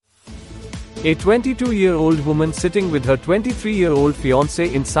A 22-year-old woman sitting with her 23-year-old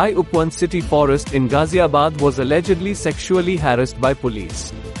fiance in Sai Upvan city forest in Ghaziabad was allegedly sexually harassed by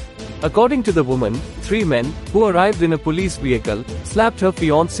police. According to the woman, 3 men, who arrived in a police vehicle, slapped her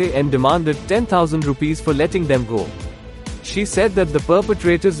fiance and demanded 10,000 rupees for letting them go. She said that the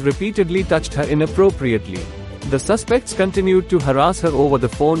perpetrators repeatedly touched her inappropriately. The suspects continued to harass her over the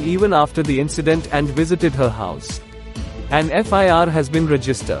phone even after the incident and visited her house. An FIR has been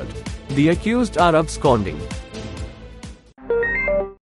registered. The accused are absconding.